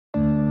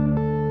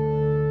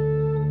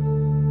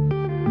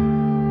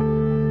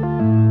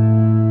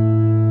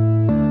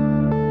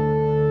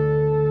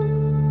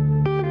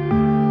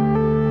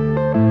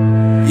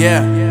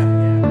Yeah.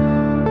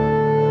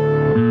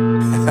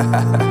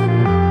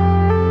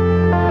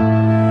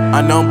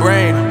 Unknown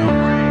Brain,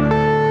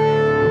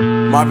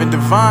 Marvin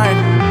Divine.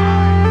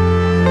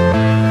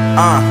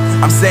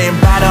 I'm saying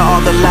bye to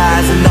all the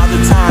lies and all the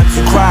times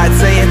you cried,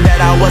 saying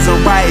that I wasn't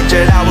right,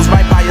 yet I was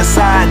right by your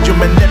side. You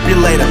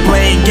manipulator,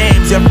 playing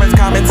games, your friends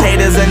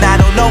commentators, and I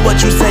don't know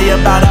what you say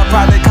about our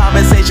private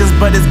conversations,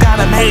 but it's got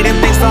them hating.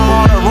 Thanks to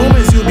all the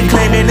rumors you be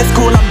claiming. It's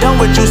cool, I'm done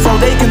with you, so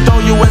they can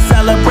throw you a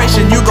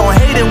celebration. You gon'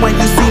 hate it when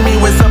you see me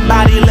with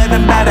somebody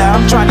living better.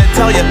 I'm trying to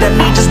tell you that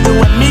me just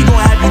doing me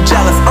gon' have you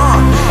jealous.